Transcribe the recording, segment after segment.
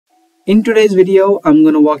In today's video, I'm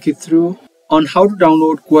going to walk you through on how to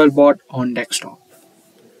download QuillBot on desktop.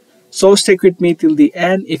 So stick with me till the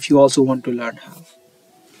end if you also want to learn how.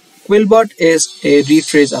 QuillBot is a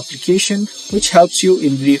rephrase application which helps you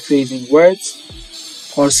in rephrasing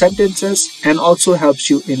words or sentences and also helps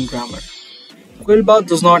you in grammar. QuillBot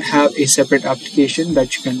does not have a separate application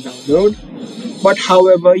that you can download, but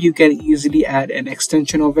however, you can easily add an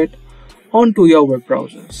extension of it onto your web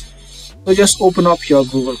browsers. So just open up your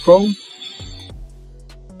Google Chrome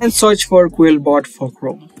and search for QuillBot for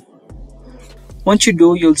Chrome. Once you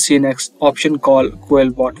do, you'll see an option called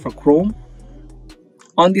QuillBot for Chrome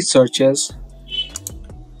on the searches,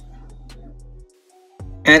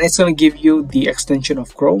 and it's going to give you the extension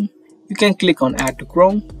of Chrome. You can click on Add to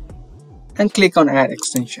Chrome and click on Add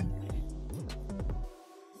Extension.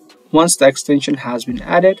 Once the extension has been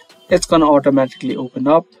added, it's going to automatically open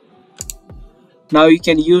up. Now you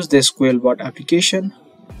can use this QuillBot application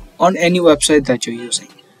on any website that you're using.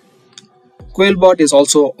 QuillBot is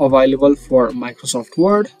also available for Microsoft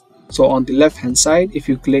Word. So on the left hand side, if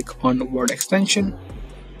you click on Word extension,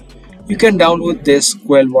 you can download this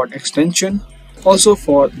QuillBot extension also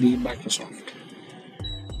for the Microsoft.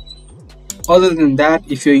 Other than that,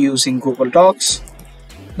 if you're using Google Docs,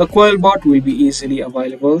 the QuillBot will be easily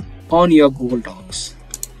available on your Google Docs.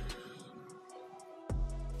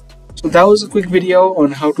 So that was a quick video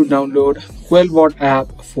on how to download QuillBot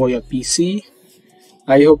app for your PC.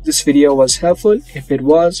 I hope this video was helpful. If it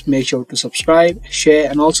was, make sure to subscribe, share,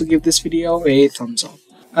 and also give this video a thumbs up.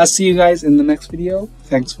 I'll see you guys in the next video.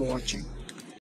 Thanks for watching.